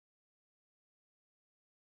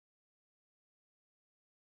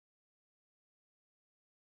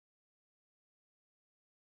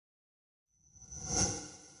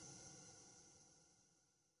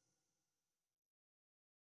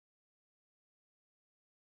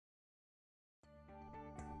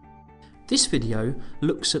This video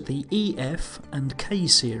looks at the EF and K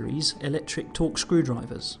series electric torque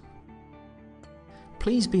screwdrivers.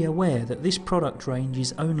 Please be aware that this product range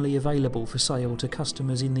is only available for sale to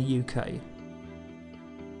customers in the UK.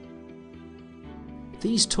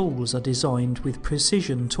 These tools are designed with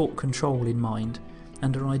precision torque control in mind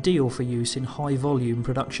and are ideal for use in high volume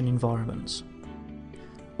production environments.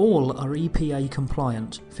 All are EPA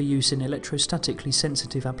compliant for use in electrostatically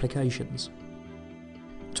sensitive applications.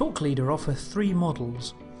 Torque Leader offer three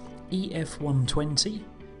models: EF120,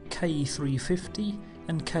 K350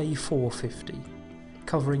 and K450,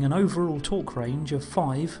 covering an overall torque range of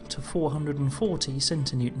 5 to 440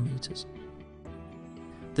 cm.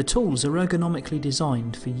 The tools are ergonomically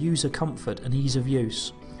designed for user comfort and ease of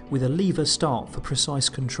use, with a lever start for precise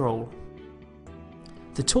control.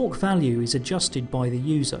 The torque value is adjusted by the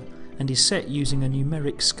user and is set using a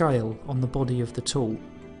numeric scale on the body of the tool.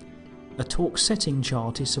 A torque setting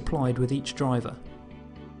chart is supplied with each driver.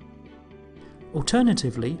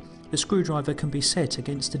 Alternatively, the screwdriver can be set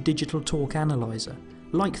against a digital torque analyzer,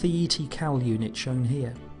 like the ET-Cal unit shown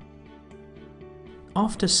here.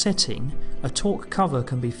 After setting, a torque cover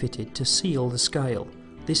can be fitted to seal the scale.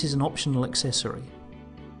 This is an optional accessory.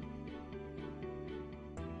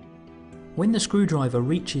 When the screwdriver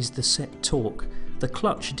reaches the set torque, the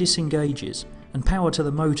clutch disengages and power to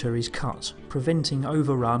the motor is cut, preventing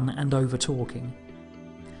overrun and over-torquing.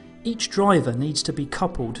 Each driver needs to be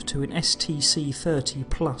coupled to an STC30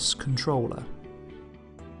 Plus controller.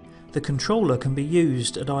 The controller can be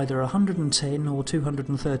used at either 110 or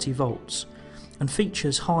 230 volts and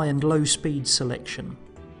features high and low speed selection.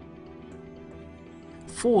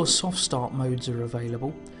 4 soft start modes are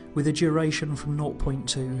available, with a duration from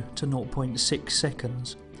 0.2 to 0.6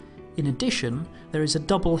 seconds. In addition, there is a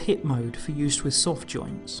double hit mode for use with soft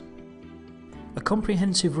joints. A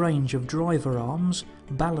comprehensive range of driver arms,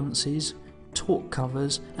 balances, torque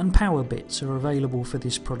covers and power bits are available for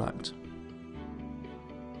this product.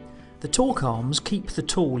 The torque arms keep the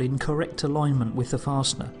tool in correct alignment with the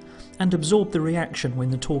fastener and absorb the reaction when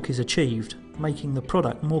the torque is achieved, making the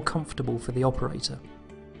product more comfortable for the operator.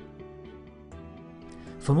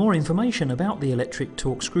 For more information about the electric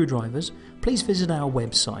torque screwdrivers, please visit our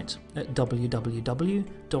website at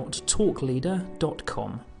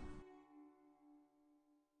www.torqueleader.com.